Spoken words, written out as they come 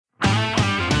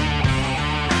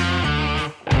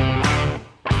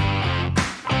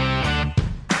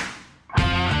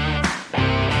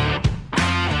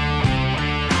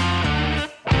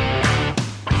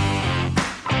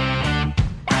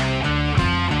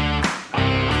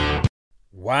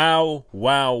Wow,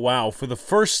 wow, wow. For the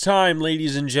first time,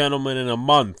 ladies and gentlemen, in a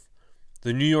month,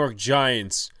 the New York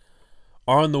Giants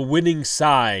are on the winning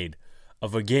side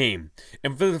of a game.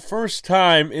 And for the first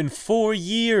time in 4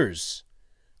 years,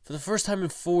 they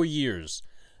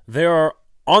are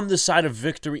on the side of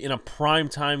victory in a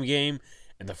primetime game.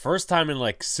 And the first time in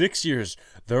like 6 years,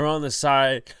 they're on the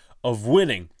side of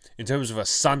winning in terms of a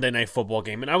Sunday night football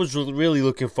game. And I was really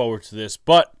looking forward to this.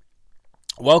 But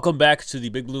welcome back to the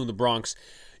Big Blue in the Bronx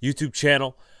YouTube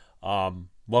channel.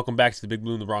 Welcome back to the Big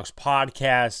Blue in the Bronx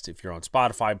podcast. If you're on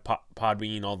Spotify,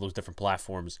 Podbean, all those different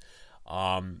platforms.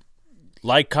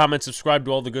 Like, comment, subscribe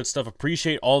to all the good stuff.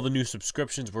 Appreciate all the new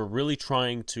subscriptions. We're really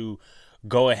trying to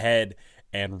go ahead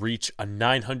and reach a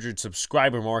 900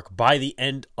 subscriber mark by the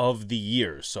end of the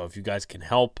year. So if you guys can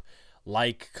help,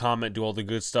 like, comment, do all the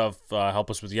good stuff,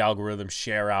 help us with the algorithm,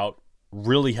 share out,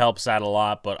 really helps out a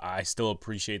lot, but I still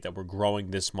appreciate that we're growing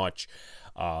this much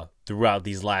throughout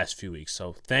these last few weeks.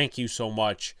 So thank you so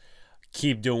much.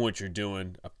 Keep doing what you're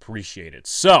doing. Appreciate it.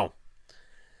 So,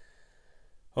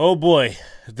 oh boy,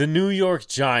 the New York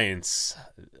Giants.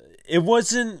 It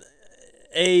wasn't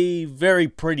a very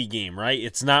pretty game, right?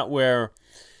 It's not where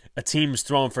a team's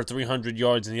throwing for 300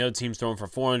 yards and the other team's throwing for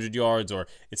 400 yards, or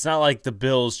it's not like the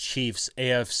Bills-Chiefs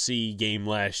AFC game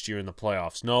last year in the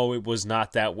playoffs. No, it was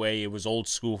not that way. It was old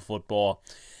school football.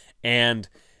 And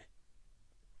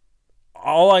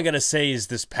all I got to say is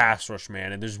this pass rush,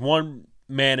 man. And there's one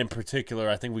man in particular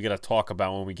I think we got to talk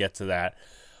about when we get to that.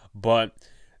 But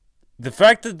the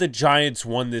fact that the Giants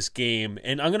won this game,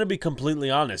 and I'm going to be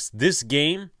completely honest, this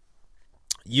game,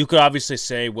 you could obviously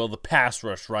say, well, the pass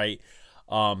rush, right?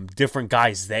 Different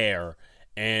guys there,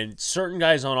 and certain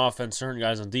guys on offense, certain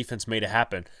guys on defense made it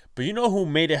happen. But you know who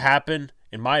made it happen?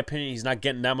 In my opinion, he's not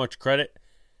getting that much credit.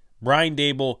 Brian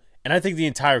Daboll, and I think the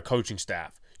entire coaching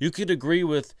staff. You could agree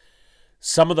with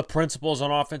some of the principles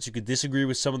on offense. You could disagree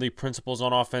with some of the principles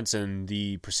on offense and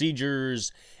the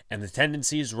procedures and the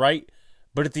tendencies, right?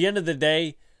 But at the end of the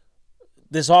day,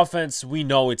 this offense, we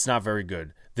know it's not very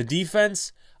good. The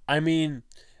defense, I mean,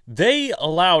 they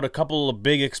allowed a couple of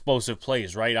big explosive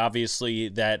plays, right? Obviously,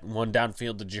 that one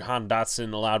downfield to Jahan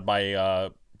Dotson allowed by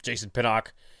Jason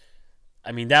Pinnock.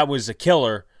 I mean, that was a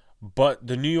killer, but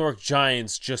the New York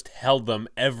Giants just held them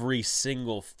every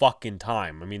single fucking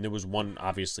time. I mean, there was one,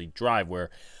 obviously, drive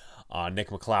where Nick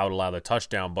McLeod allowed a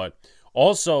touchdown, but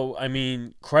also, I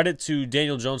mean, credit to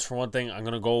Daniel Jones for one thing. I'm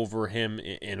going to go over him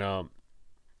in a,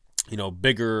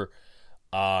 bigger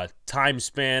time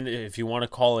span, if you want to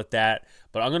call it that.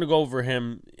 But I'm going to go over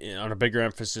him on a bigger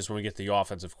emphasis when we get to the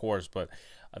offense, of course. But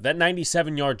that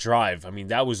 97-yard drive, I mean,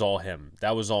 that was all him.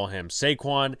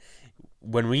 Saquon,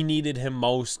 when we needed him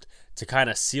most to kind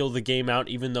of seal the game out,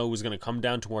 even though it was going to come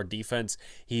down to our defense,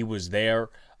 he was there.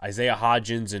 Isaiah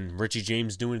Hodgins and Richie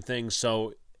James doing things.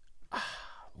 So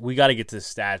we got to get to the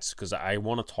stats because I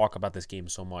want to talk about this game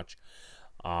so much.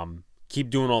 Keep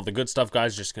doing all the good stuff,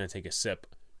 guys. Just going to take a sip.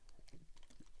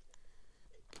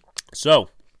 So,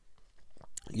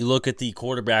 you look at the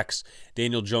quarterbacks.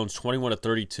 Daniel Jones, 21 of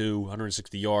 32,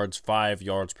 160 yards, 5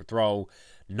 yards per throw.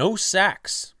 No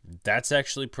sacks. That's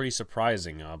actually pretty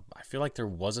surprising. I feel like there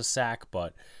was a sack,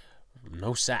 but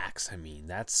no sacks. I mean,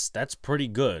 that's pretty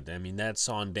good. I mean, that's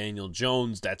on Daniel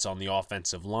Jones. That's on the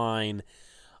offensive line.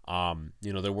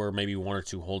 There were maybe one or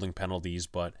two holding penalties,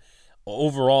 but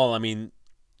overall, I mean,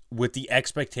 with the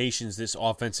expectations this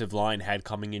offensive line had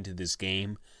coming into this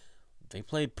game, they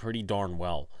played pretty darn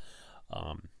well.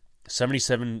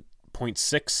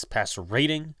 77.6 passer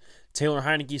rating. Taylor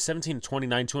Heinicke, 17 of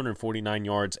 29, 249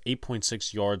 yards,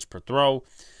 8.6 yards per throw.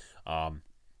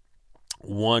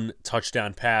 One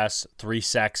touchdown pass, 3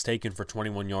 sacks taken for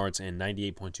 21 yards, and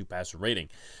 98.2 passer rating.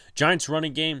 Giants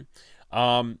running game,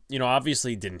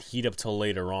 obviously didn't heat up till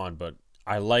later on, but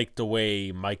I like the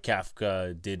way Mike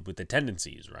Kafka did with the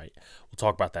tendencies, right? We'll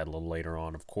talk about that a little later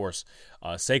on, of course.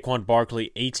 Saquon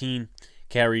Barkley, 18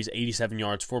 carries, 87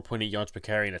 yards, 4.8 yards per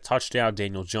carry, and a touchdown.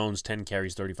 Daniel Jones, 10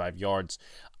 carries, 35 yards.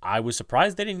 I was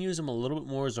surprised they didn't use him a little bit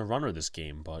more as a runner this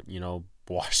game, but,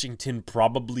 Washington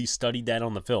probably studied that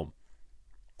on the film.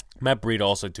 Matt Breida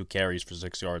also 2 carries for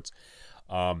 6 yards.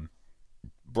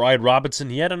 Brian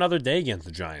Robinson, he had another day against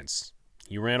the Giants.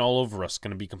 He ran all over us,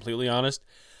 going to be completely honest.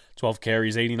 12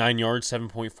 carries, 89 yards,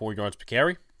 7.4 yards per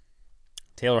carry.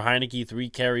 Taylor Heinicke, 3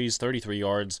 carries, 33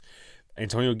 yards.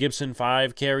 Antonio Gibson,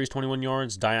 5 carries, 21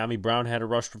 yards. Dyami Brown had a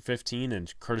rush for 15,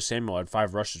 and Curtis Samuel had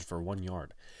 5 rushes for 1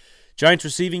 yard. Giants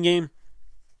receiving game,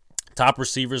 top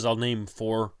receivers, I'll name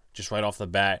 4 just right off the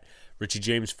bat. Richie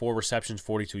James, 4 receptions,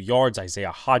 42 yards.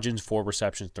 Isaiah Hodgins, 4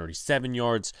 receptions, 37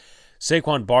 yards.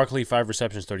 Saquon Barkley, 5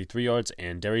 receptions, 33 yards,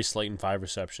 and Darius Slayton, 5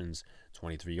 receptions,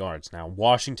 23 yards. Now,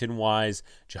 Washington-wise,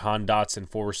 Jahan Dotson,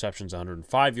 4 receptions,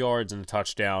 105 yards, and a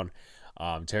touchdown.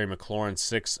 Terry McLaurin,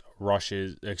 6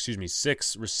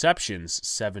 receptions,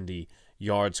 70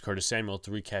 yards. Curtis Samuel,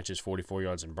 3 catches, 44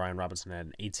 yards, and Brian Robinson had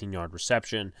an 18-yard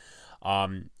reception.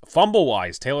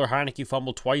 Fumble-wise, Taylor Heineke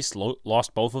fumbled twice,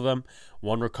 lost both of them.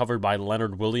 One recovered by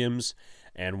Leonard Williams,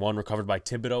 and one recovered by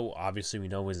Thibodeaux. Obviously, we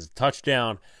know it was a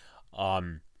touchdown.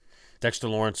 Dexter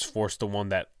Lawrence forced the one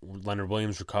that Leonard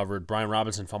Williams recovered. Brian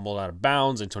Robinson fumbled out of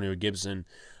bounds. Antonio Gibson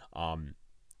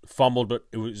fumbled, but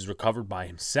it was recovered by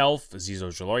himself. Azeez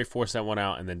Ojulari forced that one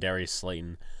out, and then Darius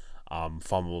Slayton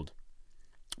fumbled,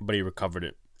 but he recovered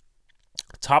it.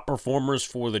 Top performers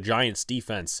for the Giants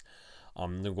defense.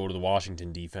 They'll go to the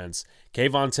Washington defense.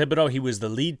 Kayvon Thibodeaux, he was the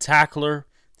lead tackler.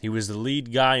 He was the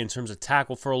lead guy in terms of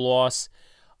tackle for a loss.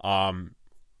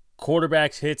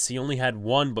 Quarterback hits, he only had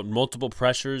one, but multiple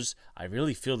pressures. I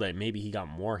really feel that maybe he got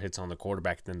more hits on the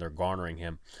quarterback than they're garnering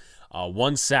him.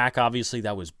 1 sack, obviously,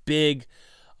 that was big.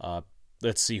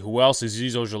 Let's see, who else?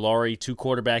 Azeez Ojulari, 2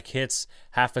 quarterback hits,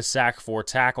 half a sack, 4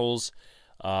 tackles.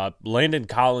 Landon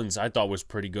Collins, I thought, was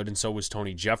pretty good, and so was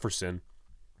Tony Jefferson.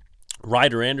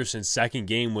 Ryder Anderson's second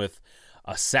game with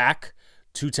a sack,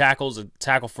 2 tackles, a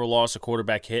tackle for a loss, a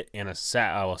quarterback hit, and a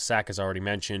sack, as already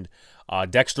mentioned.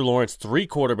 Dexter Lawrence, 3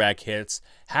 quarterback hits,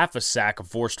 half a sack, a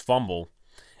forced fumble.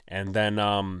 And then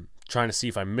trying to see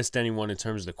if I missed anyone in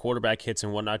terms of the quarterback hits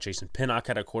and whatnot. Jason Pinnock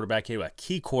had a quarterback hit, a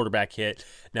key quarterback hit.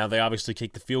 Now, they obviously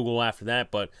kicked the field goal after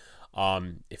that, but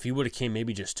if he would have came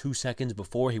maybe just 2 seconds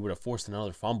before, he would have forced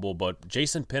another fumble. But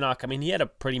Jason Pinnock, I mean, he had a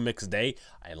pretty mixed day.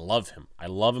 I love him. I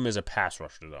love him as a pass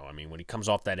rusher, though. I mean, when he comes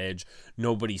off that edge,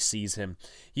 nobody sees him.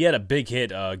 He had a big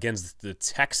hit against the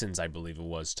Texans, I believe it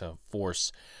was, to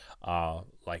force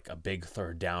like a big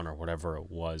 3rd down or whatever it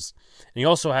was. And he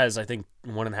also has, I think,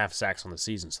 1.5 sacks on the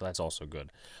season, so that's also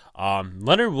good.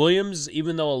 Leonard Williams,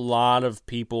 even though a lot of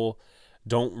people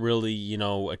don't really,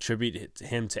 attribute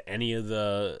him to any of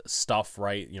the stuff,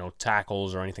 right?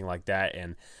 Tackles or anything like that.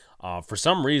 And for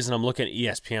some reason, I'm looking at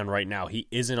ESPN right now. He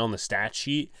isn't on the stat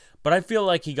sheet, but I feel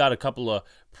like he got a couple of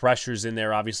pressures in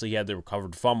there. Obviously, he had the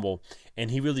recovered fumble,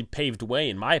 and he really paved way,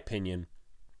 in my opinion,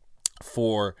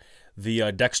 for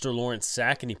the Dexter Lawrence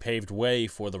sack, and he paved way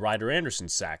for the Ryder Anderson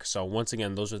sack. So once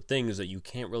again, those are things that you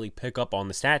can't really pick up on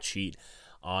the stat sheet.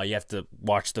 You have to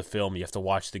watch the film, you have to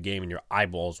watch the game, and your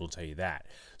eyeballs will tell you that.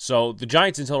 So the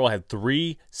Giants in total had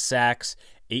 3 sacks,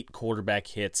 8 quarterback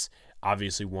hits,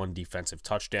 obviously 1 defensive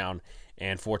touchdown,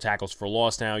 and 4 tackles for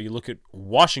loss. Now you look at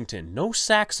Washington, no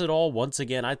sacks at all. Once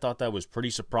again, I thought that was pretty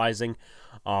surprising.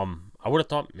 I would have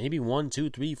thought maybe 1, 2,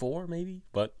 3, 4 maybe,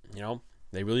 but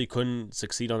they really couldn't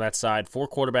succeed on that side. 4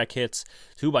 quarterback hits,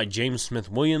 2 by James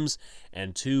Smith-Williams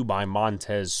and 2 by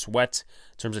Montez Sweat.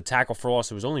 In terms of tackle for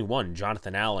loss, it was only 1,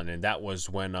 Jonathan Allen, and that was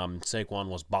when Saquon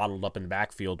was bottled up in the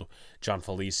backfield. John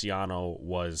Feliciano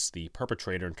was the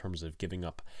perpetrator in terms of giving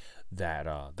up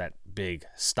that big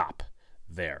stop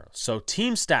there. So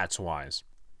team stats-wise,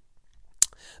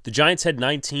 the Giants had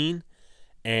 19,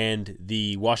 and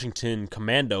the Washington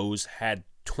Commandos had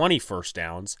 20 first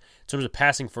downs. In terms of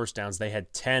passing first downs, they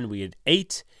had 10. We had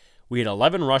 8. We had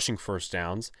 11 rushing first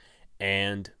downs,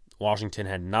 and Washington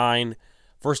had 9.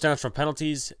 First downs from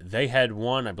penalties, they had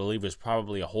 1. I believe it was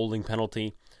probably a holding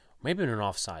penalty. Maybe an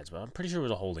offsides, but I'm pretty sure it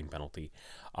was a holding penalty.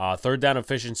 Third down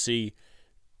efficiency,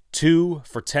 2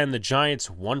 for 10 the Giants,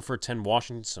 1 for 10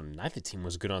 Washington. So neither team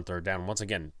was good on third down. Once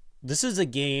again, this is a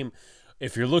game,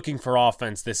 if you're looking for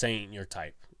offense, this ain't your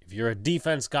type. If you're a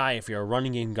defense guy, if you're a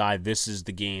running game guy, this is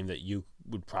the game that you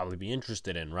would probably be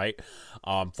interested in, right?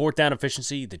 Fourth down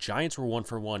efficiency, the Giants were 1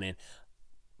 for 1, and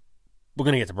we're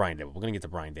going to get to Brian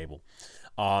Dable.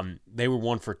 They were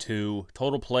 1 for 2.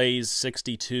 Total plays,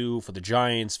 62 for the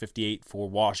Giants, 58 for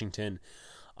Washington.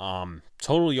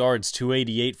 Total yards,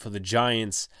 288 for the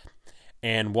Giants,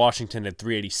 and Washington had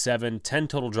 387. 10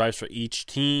 total drives for each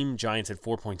team. Giants had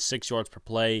 4.6 yards per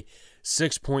play,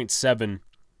 6.7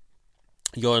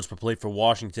 yards per play for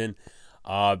Washington.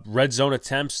 Red zone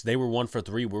attempts, they were 1 for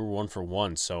 3. We were 1 for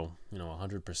 1, so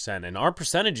 100%. And our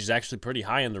percentage is actually pretty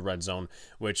high in the red zone,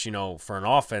 which for an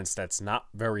offense that's not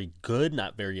very good,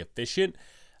 not very efficient,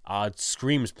 it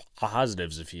screams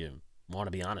positives if you want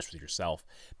to be honest with yourself.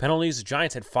 Penalties, the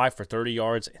Giants had 5 for 30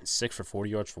 yards and 6 for 40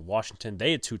 yards for Washington.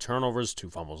 They had 2 turnovers, 2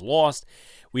 fumbles lost.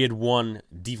 We had 1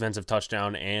 defensive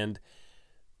touchdown, and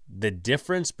the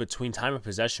difference between time of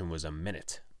possession was a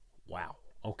minute. Wow.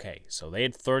 Okay, so they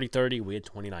had 30-30, we had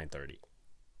 29-30.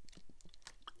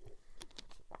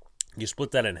 You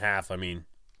split that in half,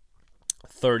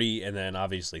 30 and then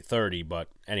obviously 30, but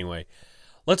anyway,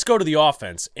 let's go to the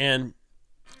offense. And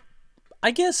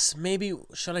I guess maybe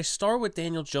should I start with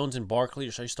Daniel Jones and Barkley,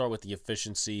 or should I start with the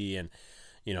efficiency and,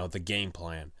 the game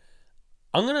plan?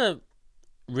 I'm going to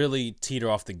really teeter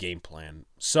off the game plan.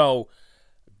 So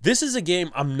this is a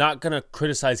game I'm not going to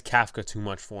criticize Kafka too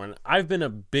much for, and I've been a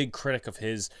big critic of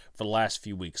his for the last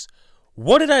few weeks.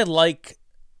 What did I like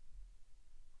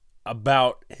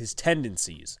about his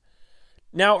tendencies?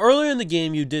 Now, earlier in the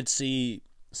game, you did see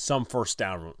some first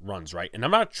down runs, right? And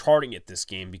I'm not charting it this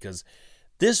game because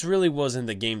this really wasn't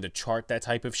the game to chart that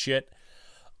type of shit.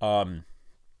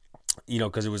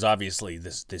 Because it was obviously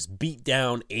this beat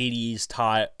down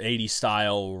 80s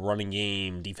style running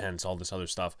game, defense, all this other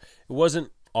stuff. It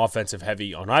wasn't offensive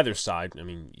heavy on either side. I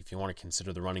mean, if you want to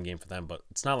consider the running game for them, but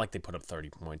it's not like they put up 30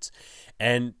 points.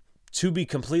 And to be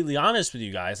completely honest with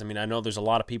you guys, I mean, I know there's a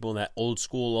lot of people in that old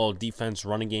school, old defense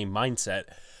running game mindset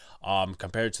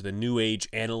compared to the new age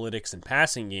analytics and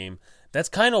passing game. That's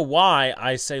kind of why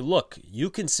I say, look, you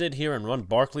can sit here and run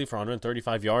Barkley for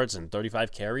 135 yards and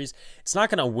 35 carries. It's not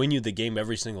going to win you the game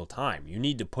every single time. You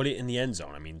need to put it in the end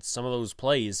zone. I mean, some of those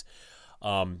plays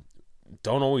don't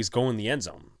always go in the end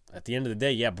zone. At the end of the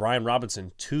day, yeah, Brian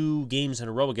Robinson, 2 games in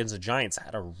a row against the Giants,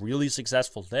 had a really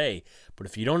successful day. But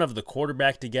if you don't have the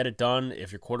quarterback to get it done,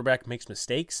 if your quarterback makes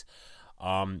mistakes,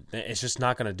 it's just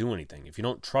not going to do anything. If you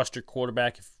don't trust your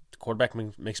quarterback, if the quarterback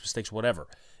makes mistakes, whatever,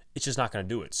 it's just not going to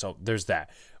do it. So there's that.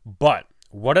 But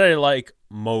what did I like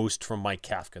most from Mike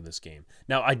Kafka this game?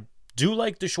 Now, I do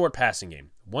like the short passing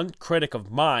game. One critic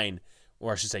of mine,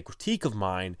 or I should say critique of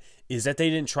mine, is that they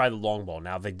didn't try the long ball.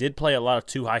 Now, they did play a lot of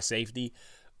too high safety,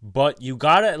 but you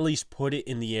got to at least put it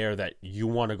in the air that you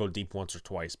want to go deep once or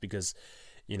twice because,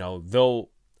 they'll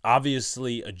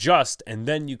obviously adjust, and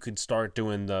then you could start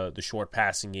doing the short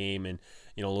passing game and,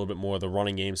 a little bit more of the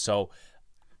running game. So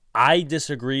I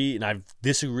disagree, and I've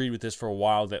disagreed with this for a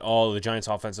while, that, the Giants'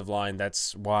 offensive line,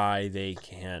 that's why they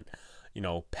can't,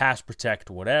 pass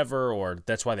protect whatever, or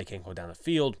that's why they can't go down the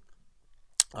field.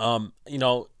 I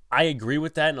agree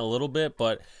with that in a little bit,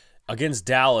 but against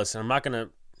Dallas, and I'm not going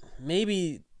to,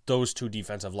 maybe those two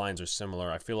defensive lines are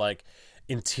similar. I feel like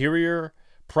interior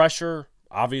pressure,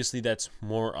 obviously that's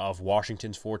more of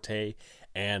Washington's forte,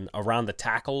 and around the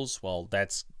tackles, well,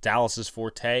 that's Dallas's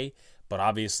forte. But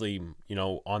obviously,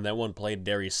 on that one play,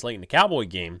 Darius Slayton, the Cowboy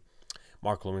game,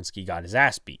 Mark Lewinsky got his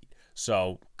ass beat.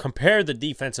 So compare the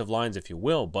defensive lines, if you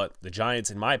will, but the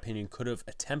Giants, in my opinion, could have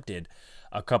attempted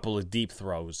a couple of deep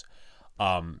throws.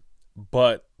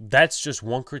 But that's just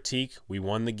one critique. We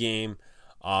won the game.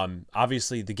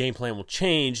 Obviously, the game plan will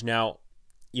change. Now,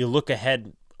 you look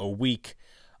ahead a week,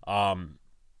 well,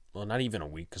 not even a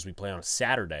week because we play on a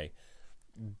Saturday.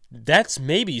 That's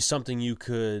maybe something you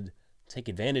could take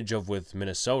advantage of with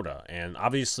Minnesota. And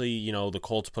obviously, the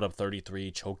Colts put up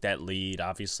 33, choked that lead.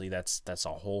 Obviously, that's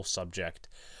a whole subject.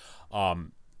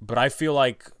 But I feel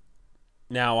like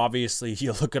now, obviously,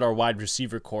 you look at our wide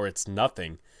receiver core, it's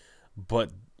nothing.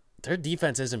 But their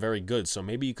defense isn't very good, so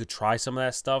maybe you could try some of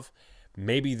that stuff.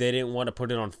 Maybe they didn't want to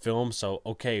put it on film, so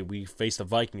okay, we face the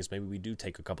Vikings, maybe we do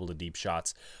take a couple of deep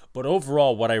shots. But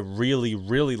overall, what I really,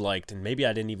 really liked, and maybe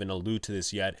I didn't even allude to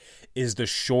this yet, is the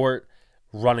short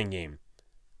running game.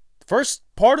 First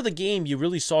part of the game, you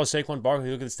really saw Saquon Barkley.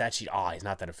 Look at the stat sheet. He's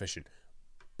not that efficient.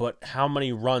 But how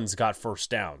many runs got first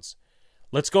downs?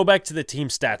 Let's go back to the team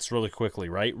stats really quickly,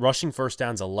 right? Rushing first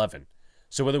downs, 11.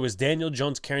 So whether it was Daniel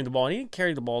Jones carrying the ball, and he didn't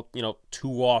carry the ball,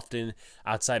 too often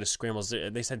outside of scrambles.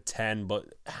 They said 10,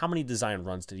 but how many design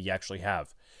runs did he actually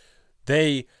have?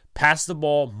 They passed the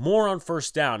ball more on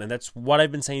first down, and that's what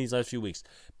I've been saying these last few weeks.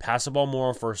 Pass the ball more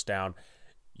on first down.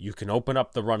 You can open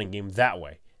up the running game that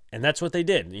way. And that's what they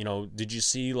did. Did you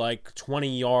see like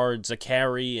 20 yards a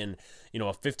carry and, a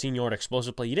 15-yard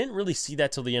explosive play? You didn't really see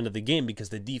that till the end of the game because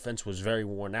the defense was very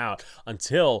worn out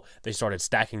until they started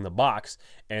stacking the box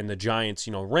and the Giants,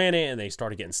 ran it and they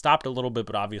started getting stopped a little bit,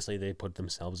 but obviously they put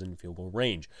themselves in field goal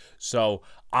range. So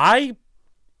if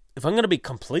I'm going to be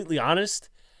completely honest,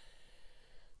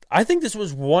 I think this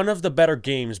was one of the better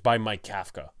games by Mike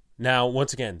Kafka. Now,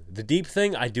 once again, the deep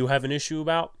thing I do have an issue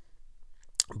about.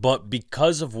 But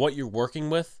because of what you're working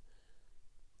with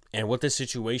and what the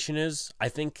situation is, I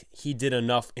think he did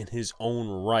enough in his own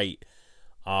right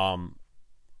to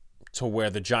where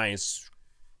the Giants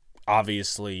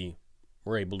obviously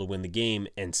were able to win the game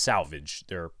and salvage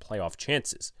their playoff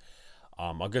chances.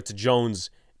 I'll get to Jones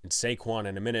and Saquon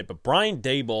in a minute, but Brian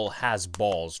Daboll has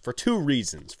balls for two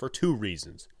reasons.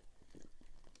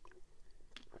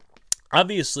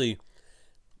 Obviously,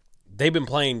 they've been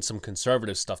playing some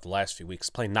conservative stuff the last few weeks,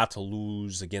 playing not to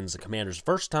lose against the Commanders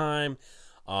first time,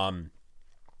 and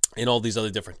all these other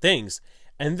different things.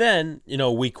 And then,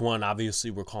 week one,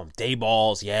 obviously, we're calling day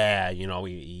balls. Yeah,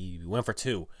 he went for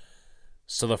two.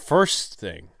 So the first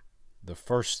thing,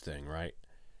 right?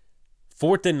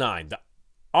 4th and 9, the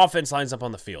offense lines up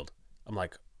on the field. I'm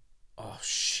like, oh,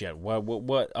 shit,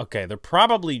 what? Okay, they're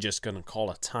probably just going to call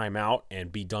a timeout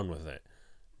and be done with it.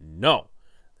 No,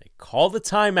 they call the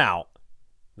timeout.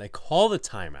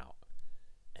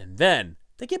 And then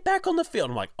they get back on the field.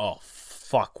 I'm like, oh,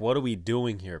 fuck, what are we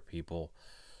doing here, people?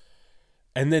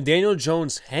 And then Daniel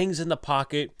Jones hangs in the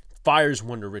pocket, fires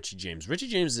one to Richie James. Richie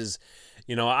James is,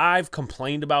 I've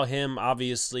complained about him,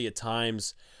 obviously, at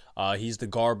times. He's the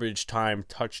garbage time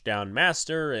touchdown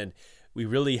master, and we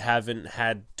really haven't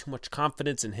had too much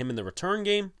confidence in him in the return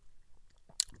game.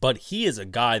 But he is a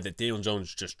guy that Daniel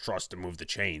Jones just trusts to move the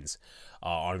chains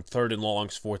on 3rd and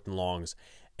longs, 4th and longs.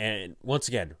 And once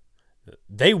again,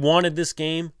 they wanted this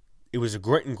game. It was a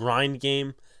grit and grind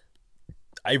game.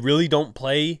 I don't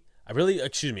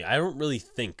really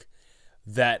think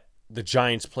that the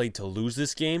Giants played to lose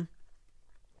this game.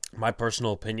 My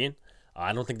personal opinion.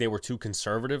 I don't think they were too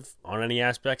conservative on any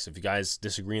aspects. If you guys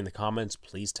disagree in the comments,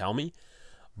 please tell me.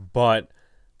 But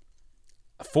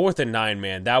 4th and 9,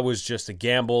 man, that was just a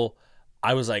gamble.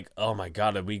 I was like, oh my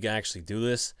God, are we going to actually do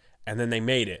this? And then they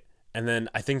made it. And then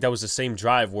I think that was the same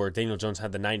drive where Daniel Jones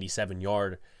had the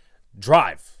 97-yard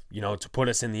drive, to put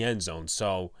us in the end zone.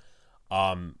 So,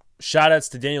 shout outs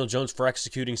to Daniel Jones for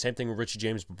executing. Same thing with Richie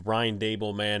James, Brian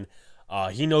Daboll, man.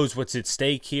 He knows what's at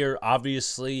stake here.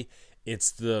 Obviously,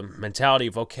 it's the mentality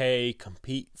of, okay,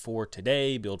 compete for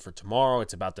today, build for tomorrow.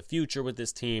 It's about the future with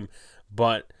this team.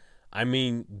 But, I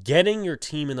mean, getting your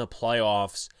team in the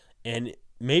playoffs and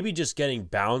maybe just getting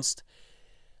bounced,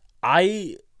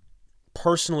 I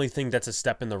personally think that's a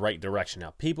step in the right direction.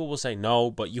 Now, people will say no,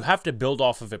 but you have to build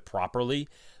off of it properly.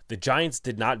 The Giants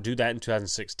did not do that in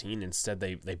 2016. Instead,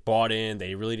 they bought in.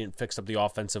 They really didn't fix up the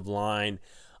offensive line.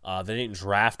 They didn't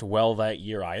draft well that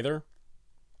year either.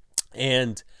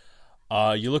 And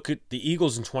you look at the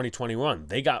Eagles in 2021.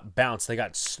 They got bounced. They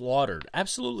got slaughtered,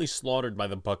 absolutely slaughtered by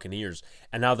the Buccaneers.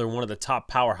 And now they're one of the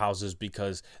top powerhouses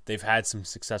because they've had some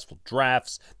successful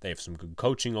drafts. They have some good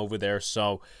coaching over there.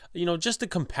 So, just a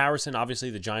comparison.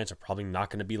 Obviously, the Giants are probably not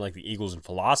going to be like the Eagles in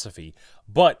philosophy.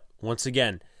 But, once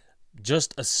again,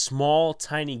 just a small,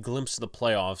 tiny glimpse of the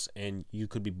playoffs, and you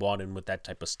could be bought in with that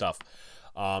type of stuff.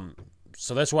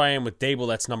 So that's why I am with Daboll.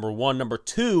 That's number one. Number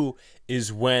two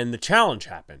is when the challenge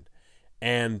happened.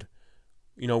 And,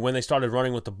 when they started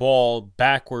running with the ball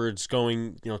backwards,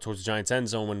 going, towards the Giants' end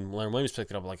zone, when Leonard Williams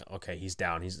picked it up, like, okay, he's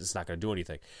down. It's not going to do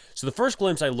anything. So the first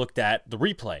glimpse I looked at, the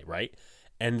replay, right?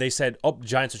 And they said, oh,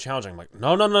 Giants are challenging. I'm like,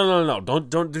 no.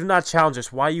 Do not challenge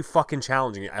us. Why are you fucking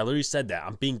challenging it? I literally said that.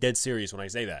 I'm being dead serious when I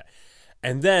say that.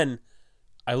 And then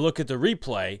I look at the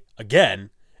replay again,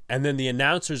 and then the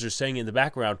announcers are saying in the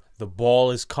background, the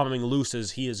ball is coming loose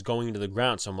as he is going to the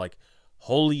ground. So I'm like,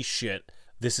 holy shit,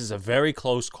 this is a very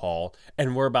close call,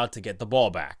 and we're about to get the ball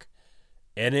back.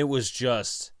 And it was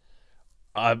just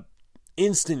an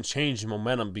instant change in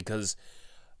momentum because,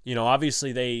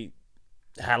 obviously they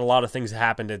had a lot of things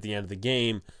happen at the end of the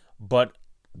game, but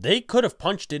they could have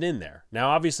punched it in there.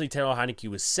 Now, obviously, Taylor Heinicke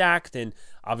was sacked, and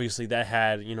obviously that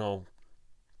had,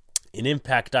 an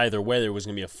impact either way. There was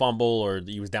going to be a fumble or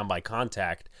he was down by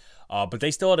contact. But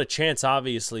they still had a chance,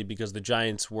 obviously, because the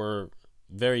Giants were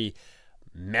very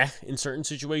meh in certain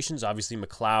situations. Obviously,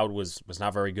 McLeod was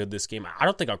not very good this game. I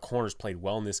don't think our corners played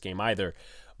well in this game either.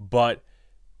 But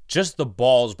just the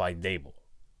balls by Daboll.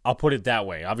 I'll put it that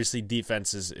way. Obviously,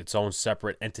 defense is its own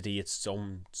separate entity, its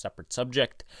own separate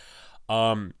subject.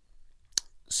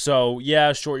 So,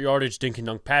 yeah, short yardage, dink and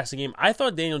dunk passing game. I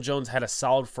thought Daniel Jones had a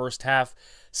solid first half.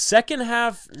 Second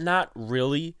half, not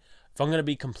really. If I'm going to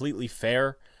be completely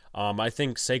fair, I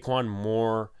think Saquon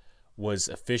more was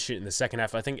efficient in the second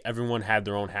half. I think everyone had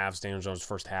their own halves. Daniel Jones'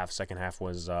 first half, second half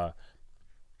was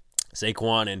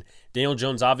Saquon. And Daniel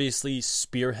Jones obviously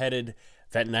spearheaded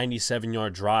that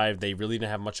 97-yard drive. They really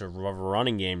didn't have much of a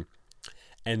running game.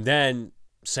 And then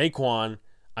Saquon,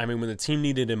 when the team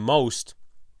needed him most,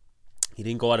 he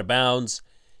didn't go out of bounds.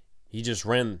 He just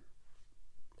ran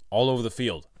all over the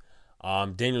field.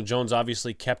 Daniel Jones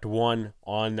obviously kept one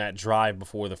on that drive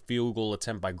before the field goal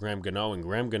attempt by Graham Gano. And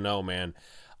Graham Gano, man,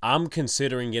 I'm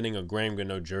considering getting a Graham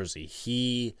Gano jersey.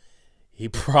 He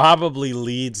probably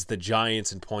leads the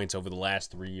Giants in points over the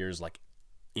last 3 years,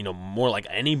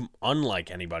 unlike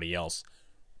anybody else.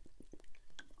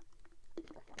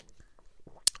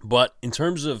 But in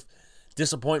terms of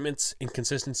disappointments,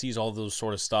 inconsistencies, all those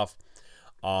sort of stuff,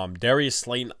 Darius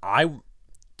Slayton,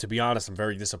 to be honest, I'm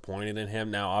very disappointed in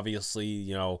him. Now,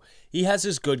 obviously, he has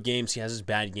his good games, he has his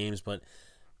bad games, but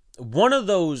one of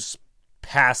those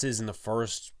passes in the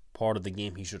first part of the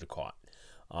game he should have caught.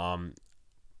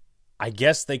 I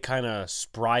guess they kind of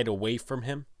spried away from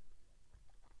him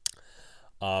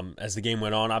as the game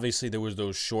went on. Obviously, there was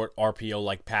those short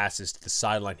RPO-like passes to the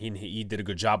sideline. He did a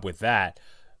good job with that.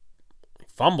 He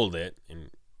fumbled it, and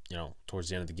towards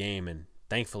the end of the game, and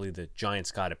thankfully the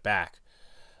Giants got it back.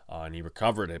 And he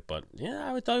recovered it. But,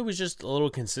 I thought he was just a little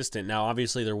consistent. Now,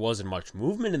 obviously, there wasn't much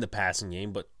movement in the passing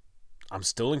game, but I'm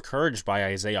still encouraged by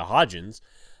Isaiah Hodgins.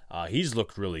 He's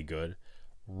looked really good.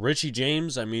 Richie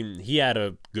James, he had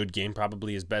a good game,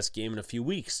 probably his best game in a few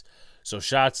weeks. So,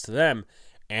 shots to them.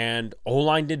 And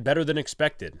O-line did better than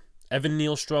expected. Evan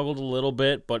Neal struggled a little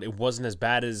bit, but it wasn't as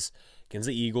bad as against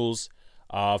the Eagles.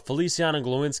 Feliciano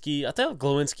Glowinski, I thought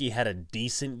Glowinski had a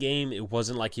decent game. It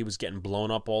wasn't like he was getting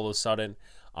blown up all of a sudden.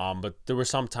 But there were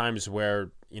some times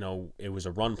where, it was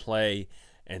a run play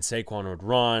and Saquon would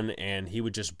run and he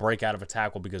would just break out of a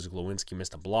tackle because Glowinski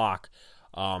missed a block.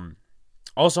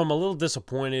 Also, I'm a little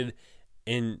disappointed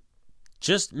in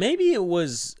just maybe it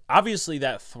was obviously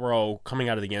that throw coming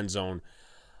out of the end zone.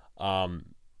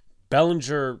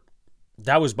 Bellinger,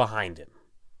 that was behind him.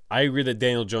 I agree that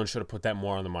Daniel Jones should have put that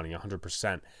more on the money,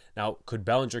 100%. Now, could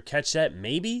Bellinger catch that?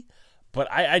 Maybe.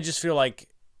 But I just feel like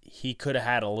he could have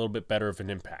had a little bit better of an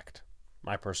impact,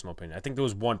 my personal opinion. I think there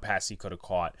was one pass he could have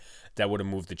caught that would have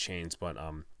moved the chains, but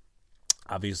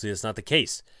obviously that's not the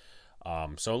case.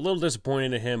 So a little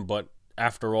disappointed in him, but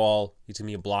after all, he's going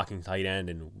to be a blocking tight end,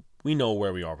 and we know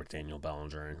where we are with Daniel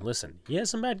Bellinger. And listen, he has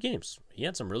some bad games. He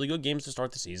had some really good games to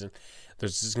start the season.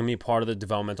 This is going to be part of the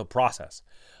developmental process.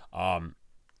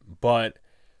 But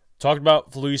talked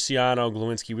about Feliciano,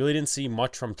 Glowinski. Really didn't see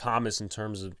much from Thomas in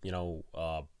terms of,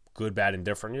 good, bad, and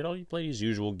different. He played his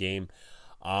usual game.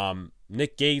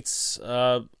 Nick Gates,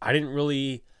 I didn't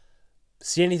really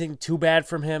see anything too bad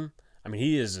from him.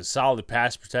 He is a solid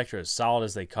pass protector, as solid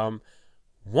as they come.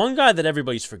 One guy that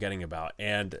everybody's forgetting about,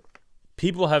 and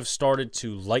people have started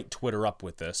to light Twitter up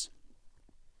with this,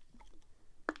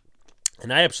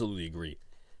 and I absolutely agree.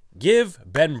 Give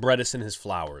Ben Bredeson his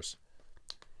flowers.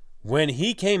 When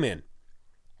he came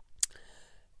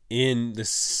in the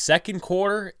second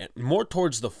quarter, and more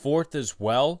towards the fourth as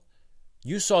well,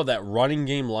 you saw that running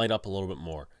game light up a little bit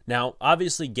more. Now,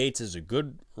 obviously, Gates is a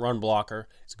good run blocker.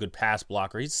 He's a good pass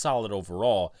blocker. He's solid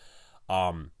overall.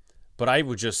 But I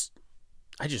just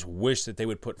wish that they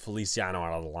would put Feliciano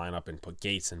out of the lineup and put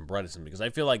Gates and Bredeson, because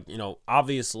I feel like,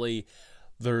 obviously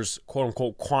there's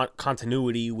quote-unquote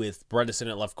continuity with Bredeson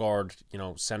at left guard,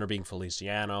 center being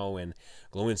Feliciano and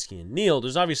Glowinski and Neal.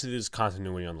 There's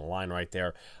continuity on the line right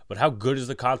there. But how good is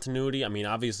the continuity?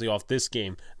 Obviously off this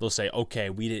game, they'll say, okay,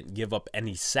 we didn't give up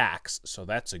any sacks, so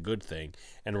that's a good thing.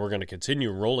 And we're going to continue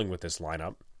rolling with this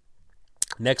lineup.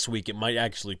 Next week, it might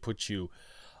actually put you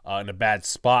in a bad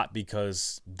spot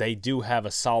because they do have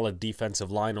a solid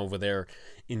defensive line over there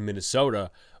in Minnesota.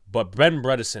 But Ben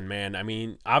Bredeson,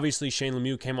 man, obviously Shane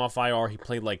Lemieux came off IR. He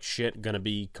played like shit, gonna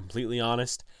be completely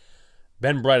honest.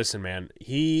 Ben Bredeson, man,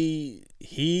 he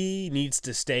needs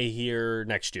to stay here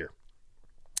next year.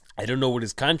 I don't know what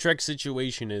his contract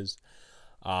situation is.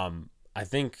 I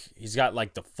think he's got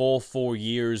like the full 4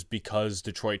 years because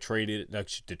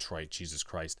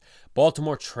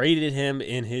Baltimore traded him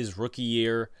in his rookie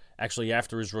year, actually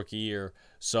after his rookie year.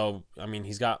 So,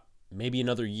 he's got maybe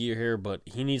another year here, but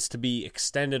he needs to be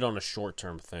extended on a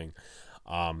short-term thing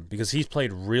because he's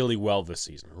played really well this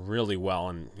season, really well,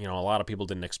 and a lot of people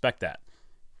didn't expect that.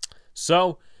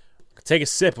 So, take a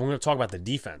sip, and we're going to talk about the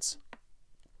defense.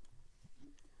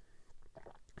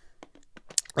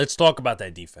 Let's talk about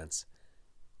that defense.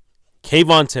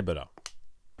 Kayvon Thibodeaux.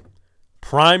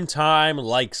 Prime time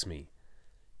likes me.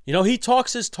 He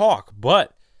talks his talk,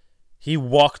 but he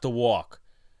walked the walk.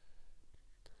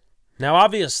 Now,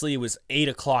 obviously, it was 8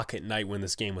 o'clock at night when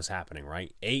this game was happening,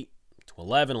 right? 8 to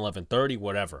 11, 11:30,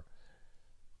 whatever.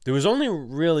 There was only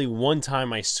really one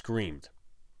time I screamed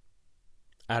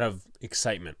out of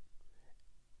excitement.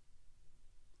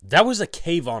 That was a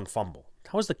Kayvon fumble.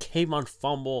 That was the Kayvon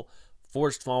fumble,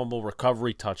 forced fumble,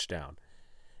 recovery, touchdown.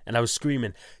 And I was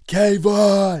screaming,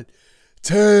 Kayvon!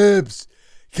 Tibbs!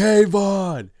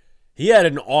 Kayvon! He had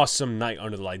an awesome night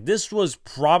under the light. This was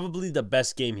probably the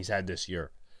best game he's had this year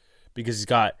because he's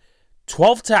got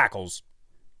 12 tackles.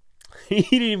 He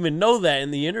didn't even know that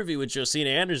in the interview with Josina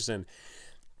Anderson.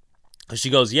 She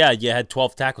goes, yeah, you had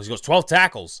 12 tackles. He goes, 12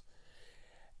 tackles.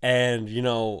 And,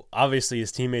 obviously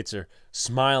his teammates are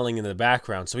smiling in the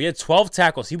background. So he had 12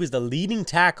 tackles. He was the leading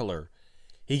tackler.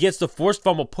 He gets the forced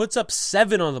fumble, puts up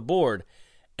 7 on the board,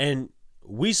 and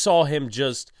we saw him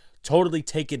just totally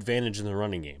take advantage in the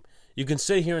running game. You can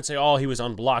sit here and say, oh, he was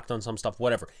unblocked on some stuff,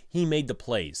 whatever. He made the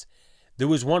plays. There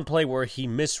was one play where he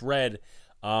misread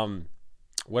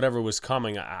whatever was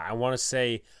coming. I want to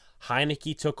say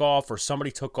Heineke took off or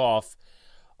somebody took off.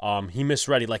 He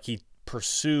misread it, like he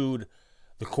pursued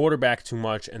the quarterback too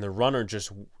much and the runner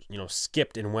just,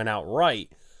 skipped and went out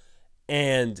right.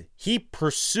 And he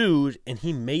pursued and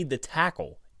he made the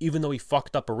tackle, even though he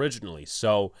fucked up originally.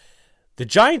 So the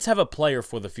Giants have a player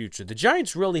for the future. The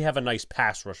Giants really have a nice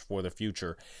pass rush for the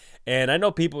future. And I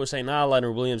know people are saying,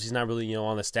 Leonard Williams, he's not really,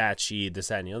 on the stat sheet, this,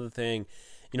 that, and the other thing.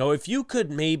 If you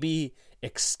could maybe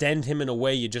extend him in a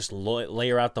way you just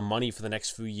layer out the money for the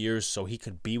next few years so he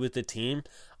could be with the team,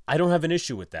 I don't have an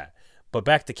issue with that. But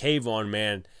back to Kayvon,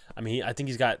 man. I think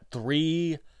he's got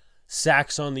 3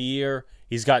 sacks on the year.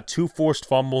 He's got 2 forced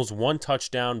fumbles, 1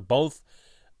 touchdown. Both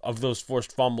of those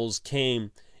forced fumbles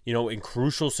came, in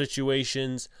crucial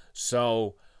situations.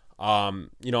 So,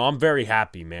 I'm very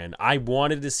happy, man. I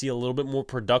wanted to see a little bit more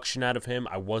production out of him.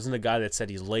 I wasn't a guy that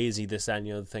said he's lazy, this, that, and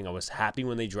the other thing. I was happy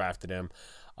when they drafted him.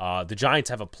 The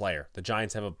Giants have a player. The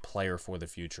Giants have a player for the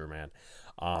future, man.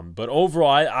 But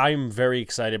overall, I'm very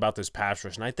excited about this pass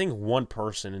rush. And I think one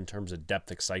person in terms of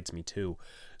depth excites me too.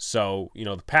 So,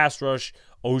 the pass rush,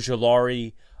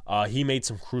 Ojulari, he made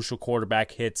some crucial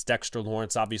quarterback hits. Dexter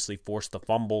Lawrence obviously forced the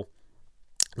fumble.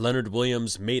 Leonard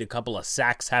Williams made a couple of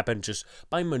sacks happen just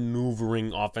by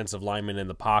maneuvering offensive linemen in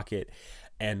the pocket.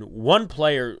 And one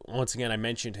player, once again, I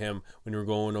mentioned him when we were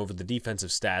going over the defensive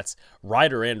stats,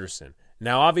 Ryder Anderson.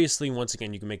 Now, obviously, once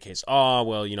again, you can make a case,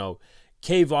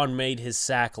 Kayvon made his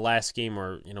sack last game,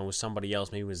 or, it was somebody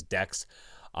else, maybe it was Dex.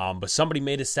 But somebody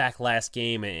made a sack last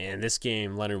game, and this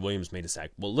game, Leonard Williams made a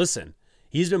sack. Well, listen,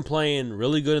 he's been playing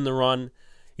really good in the run.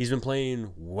 He's been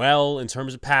playing well in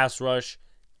terms of pass rush.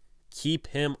 Keep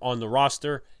him on the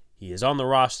roster. He is on the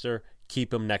roster.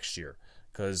 Keep him next year.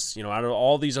 Because, out of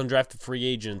all these undrafted free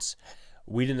agents,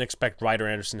 we didn't expect Ryder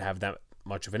Anderson to have that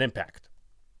much of an impact.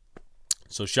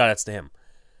 So shout-outs to him.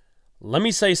 Let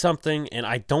me say something, and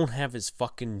I don't have his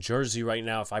fucking jersey right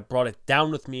now. If I brought it down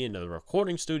with me into the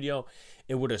recording studio,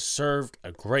 it would have served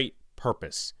a great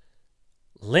purpose.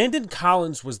 Landon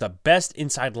Collins was the best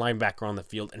inside linebacker on the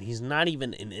field, and he's not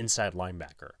even an inside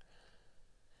linebacker.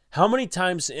 How many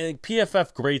times, and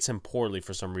PFF grades him poorly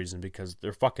for some reason because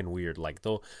they're fucking weird. Like,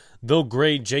 they'll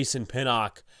grade Jason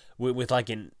Pinnock with like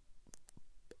an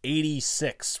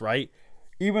 86, right?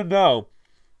 Even though,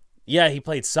 yeah, he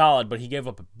played solid, but he gave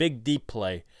up a big deep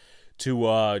play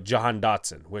to Jahan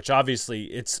Dotson, which obviously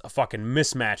it's a fucking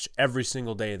mismatch every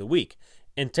single day of the week.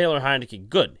 And Taylor Heineke,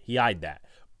 good, he eyed that.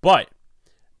 But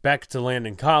back to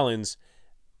Landon Collins,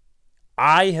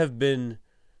 I have been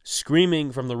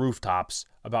screaming from the rooftops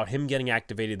about him getting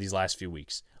activated these last few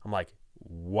weeks. I'm like,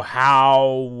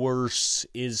 how worse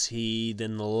is he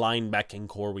than the linebacking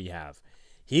core we have?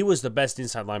 He was the best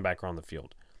inside linebacker on the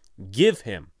field. Give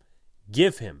him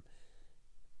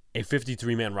a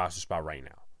 53-man roster spot right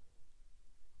now.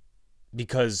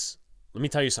 Because, let me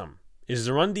tell you something. Is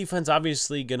the run defense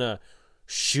obviously going to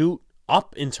shoot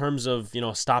up in terms of,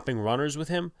 stopping runners with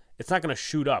him? It's not going to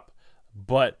shoot up.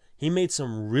 But he made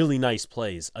some really nice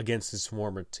plays against his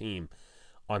former team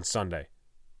on Sunday.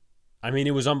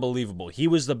 It was unbelievable. He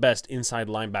was the best inside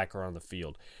linebacker on the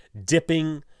field.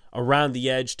 Dipping around the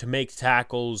edge to make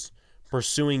tackles,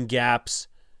 pursuing gaps.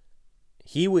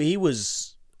 He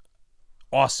was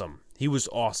awesome. He was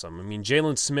awesome.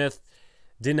 Jalen Smith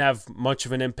didn't have much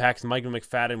of an impact. Michael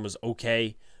McFadden was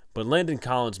okay. But Landon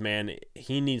Collins, man,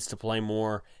 he needs to play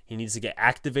more. He needs to get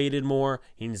activated more.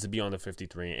 He needs to be on the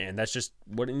 53. And that's just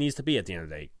what it needs to be at the end of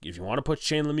the day. If you want to put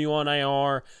Shane Lemieux on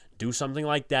IR, do something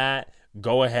like that,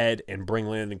 go ahead and bring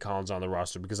Landon Collins on the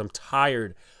roster because I'm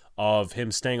tired of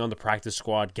him staying on the practice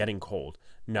squad getting cold.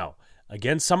 No.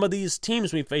 Against some of these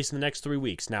teams we face in the next 3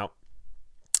 weeks. Now,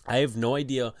 I have no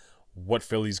idea what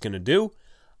Philly's going to do.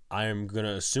 I'm going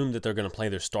to assume that they're going to play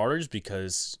their starters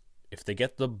because if they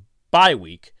get the bye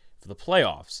week for the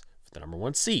playoffs, for the number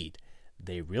 1 seed,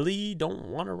 they really don't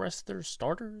want to rest their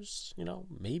starters,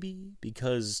 maybe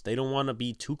because they don't want to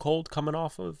be too cold coming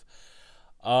off of,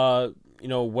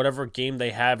 whatever game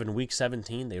they have in week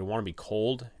 17. They want to be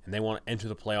cold and they want to enter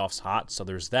the playoffs hot. So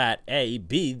there's that. A.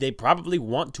 B. They probably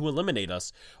want to eliminate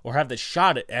us or have the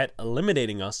shot at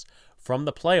eliminating us from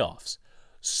the playoffs.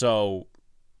 So,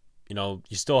 you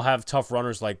still have tough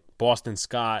runners like Boston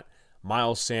Scott,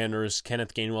 Miles Sanders,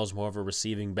 Kenneth Gainwell's more of a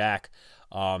receiving back.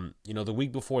 The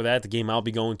week before that, the game I'll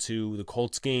be going to, the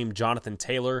Colts game, Jonathan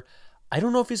Taylor. I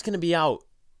don't know if he's going to be out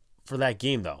for that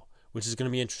game, though, which is going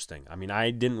to be interesting.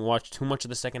 I didn't watch too much of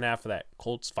the second half of that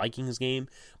Colts-Vikings game,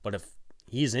 but if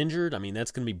he's injured,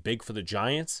 that's going to be big for the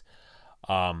Giants.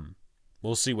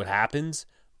 We'll see what happens.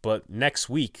 But next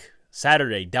week,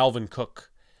 Saturday, Dalvin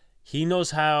Cook he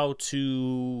knows how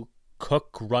to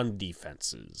cook run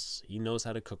defenses.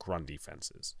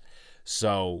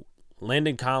 So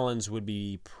Landon Collins would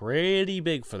be pretty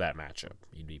big for that matchup.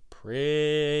 He'd be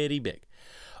pretty big.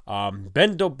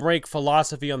 Bend don't break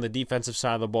philosophy on the defensive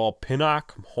side of the ball.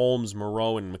 Pinnock, Holmes,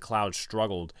 Moreau, and McLeod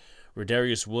struggled.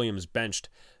 Rodarius Williams benched.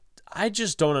 I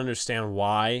just don't understand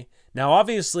why. Now,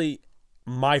 obviously,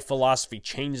 my philosophy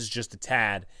changes just a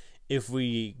tad if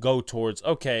we go towards,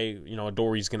 okay,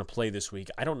 Adoree' going to play this week.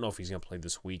 I don't know if he's going to play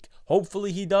this week.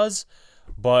 Hopefully he does,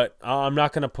 but I'm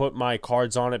not going to put my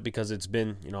cards on it because it's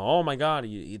been, oh my God,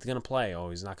 he's going to play. Oh,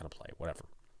 he's not going to play, whatever.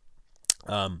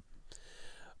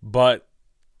 But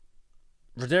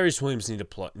Rodarius Williams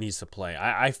needs to play.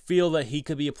 I feel that he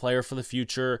could be a player for the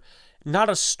future. Not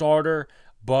a starter,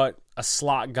 but a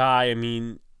slot guy. I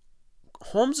mean,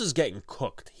 Holmes is getting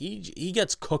cooked. He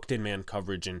gets cooked in man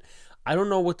coverage, and I don't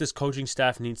know what this coaching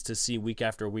staff needs to see week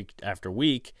after week after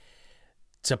week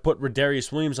to put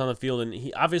Rodarius Williams on the field.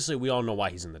 And obviously we all know why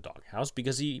he's in the doghouse,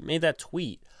 because he made that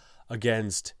tweet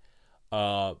against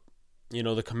the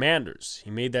Commanders. He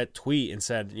made that tweet and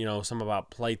said, something about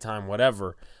playtime,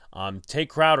 whatever. Tate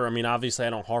Crowder, I mean, obviously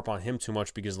I don't harp on him too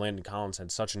much because Landon Collins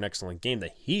had such an excellent game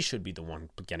that he should be the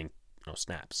one getting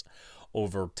snaps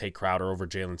over Tate Crowder, over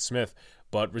Jalen Smith.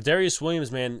 But Rodarius Williams,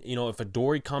 man, if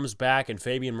Adoree' comes back and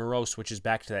Fabian Moreau switches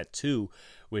back to that 2,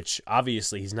 which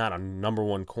obviously he's not a number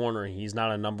 1 corner. He's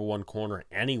not a number 1 corner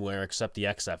anywhere except the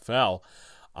XFL.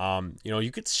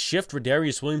 You could shift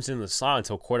Rodarius Williams in the slot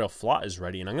until Cordell Flott is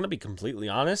ready. And I'm going to be completely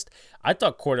honest, I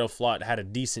thought Cordell Flott had a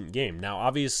decent game. Now,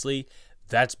 obviously,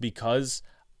 that's because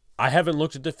I haven't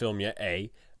looked at the film yet,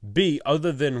 A. B,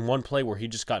 other than one play where he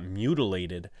just got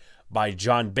mutilated by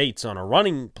John Bates on a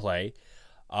running play,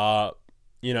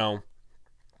 he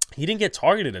didn't get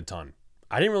targeted a ton.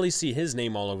 I didn't really see his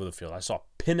name all over the field. I saw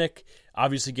Pinnock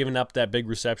obviously giving up that big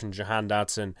reception, Jahan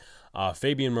Dotson.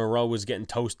 Fabian Moreau was getting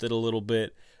toasted a little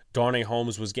bit. Darnay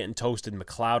Holmes was getting toasted.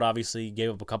 McLeod obviously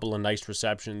gave up a couple of nice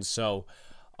receptions. So,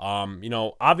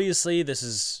 obviously this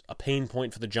is a pain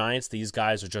point for the Giants. These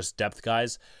guys are just depth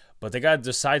guys, but they got to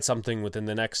decide something within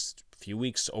the next few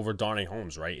weeks over Darnay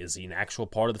Holmes, right? Is he an actual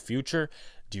part of the future?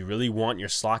 Do you really want your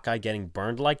slot guy getting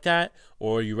burned like that?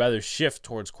 Or you rather shift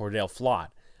towards Cordell Flott?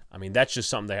 I mean, that's just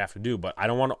something they have to do, but I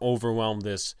don't want to overwhelm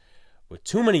this with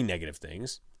too many negative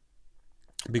things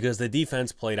because the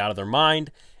defense played out of their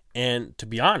mind. And to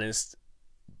be honest,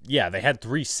 yeah, they had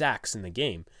 3 sacks in the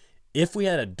game. If we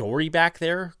had Adoree' back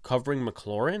there covering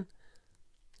McLaurin,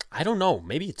 I don't know.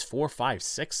 Maybe it's 4, 5,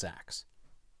 6 sacks.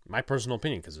 My personal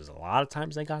opinion, because there's a lot of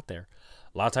times they got there.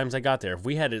 If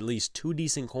we had at least 2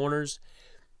 decent corners,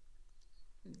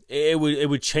 it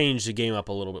would change the game up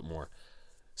a little bit more.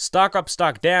 Stock up,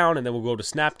 stock down, and then we'll go to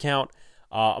snap count.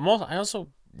 I also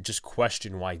just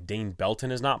question why Dane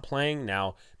Belton is not playing.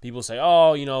 Now, people say,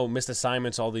 missed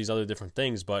assignments, all these other different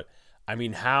things. But, I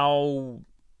mean, how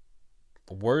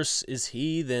worse is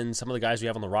he than some of the guys we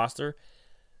have on the roster?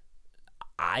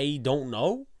 I don't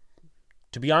know,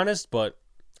 to be honest, but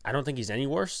I don't think he's any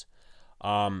worse.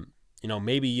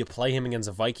 Maybe you play him against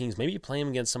the Vikings. Maybe you play him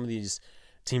against some of these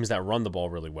teams that run the ball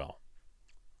really well.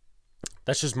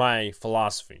 That's just my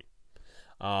philosophy.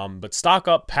 But stock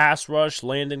up, pass rush,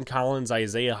 Landon Collins,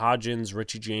 Isaiah Hodgins,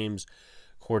 Richie James,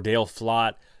 Cordell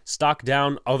Flott. Stock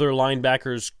down, other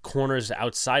linebackers, corners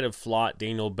outside of Flott,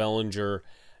 Daniel Bellinger,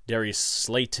 Darius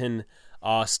Slayton.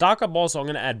 Stock up also, I'm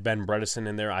going to add Ben Bredeson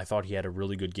in there. I thought he had a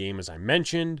really good game, as I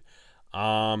mentioned.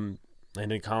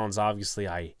 Landon Collins, obviously,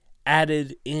 I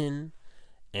added in.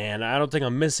 And I don't think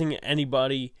I'm missing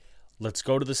anybody. Let's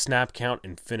go to the snap count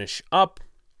and finish up.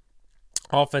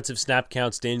 Offensive snap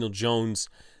counts, Daniel Jones,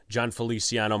 John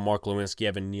Feliciano, Mark Lewinsky,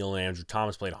 Evan Neal, and Andrew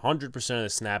Thomas played 100% of the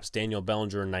snaps. Daniel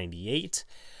Bellinger, 98%.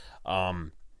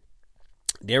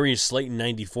 Darius Slayton,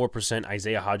 94%.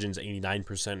 Isaiah Hodgins,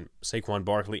 89%. Saquon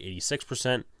Barkley,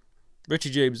 86%. Richie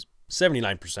James,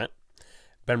 79%.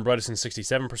 Ben Bredeson,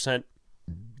 67%.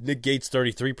 Nick Gates,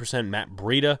 33%. Matt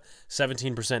Breida,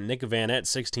 17%. Nick Vanette,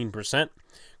 16%.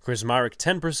 Chris Myrick,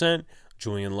 10%.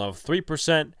 Julian Love,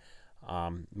 3%.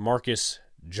 Marcus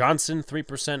Johnson,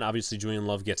 3%. Obviously, Julian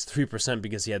Love gets 3%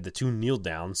 because he had the 2 kneel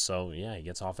downs. So, yeah, he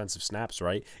gets offensive snaps,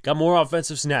 right? Got more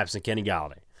offensive snaps than Kenny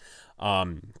Galladay.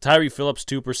 Tyree Phillips,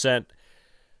 2%.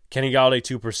 Kenny Galladay,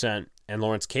 2%. And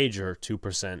Lawrence Cager,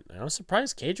 2%. And I'm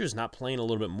surprised Cager's not playing a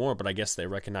little bit more, but I guess they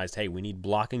recognized, hey, we need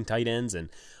blocking tight ends, and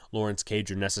Lawrence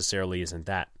Cager necessarily isn't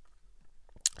that.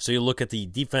 So you look at the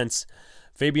defense.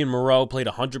 Fabian Moreau played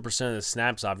 100% of the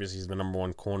snaps. Obviously, he's the number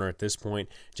 1 corner at this point.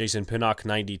 Jason Pinnock,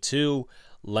 92%.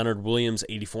 Leonard Williams,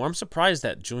 84%. I'm surprised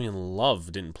that Julian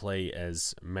Love didn't play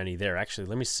as many there. Actually,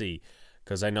 let me see.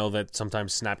 because I know that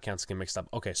sometimes snap counts get mixed up.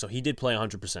 Okay, so he did play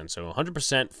 100%. So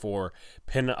 100% for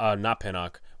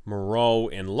Moreau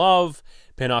and Love.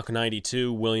 Pinnock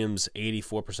 92, Williams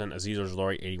 84%, Azeez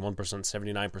Ojulari 81%,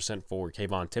 79% for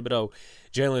Kayvon Thibodeau,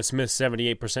 Jalen Smith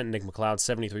 78%, Nick McLeod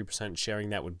 73%, sharing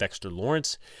that with Dexter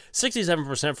Lawrence,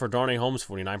 67% for Darnay Holmes,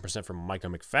 49% for Micah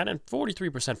McFadden,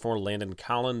 43% for Landon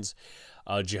Collins,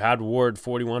 Jihad Ward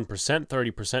 41%,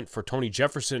 30% for Tony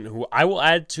Jefferson, who I will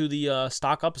add to the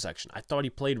stock up section. I thought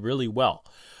he played really well.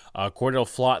 Cordell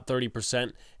Flott,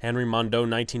 30%. Henry Mondeau,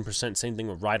 19%. Same thing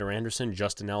with Ryder Anderson.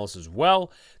 Justin Ellis as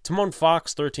well. Timon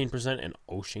Fox, 13%. And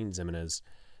Oshane Ximines,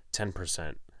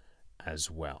 10% as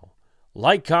well.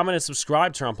 Like, comment, and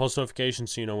subscribe. Turn on post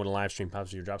notifications so you know when a live stream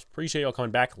pops to your drops. Appreciate y'all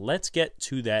coming back. Let's get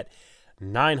to that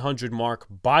 900 mark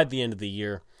by the end of the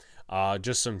year.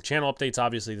 Just some channel updates.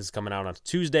 Obviously, this is coming out on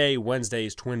Tuesday. Wednesday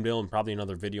is Twin Bill and probably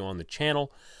another video on the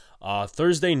channel.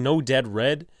 Thursday, no Dead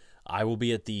Red. I will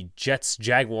be at the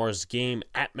Jets-Jaguars game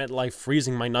at MetLife,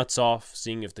 freezing my nuts off,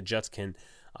 seeing if the Jets can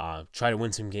try to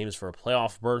win some games for a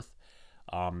playoff berth.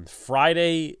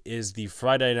 Friday is the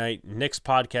Friday Night Knicks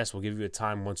podcast. We'll give you a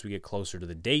time once we get closer to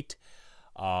the date.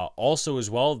 Also,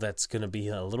 as well, that's going to be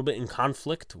a little bit in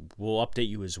conflict. We'll update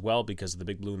you as well because of the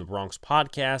Big Blue in the Bronx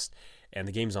podcast, and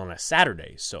the game's on a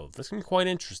Saturday, so that's going to be quite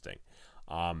interesting.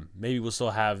 Maybe we'll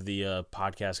still have the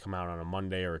podcast come out on a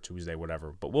Monday or a Tuesday,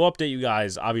 whatever. But we'll update you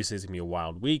guys. Obviously, it's going to be a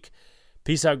wild week.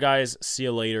 Peace out, guys. See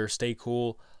you later. Stay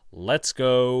cool. Let's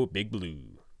go, Big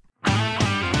Blue.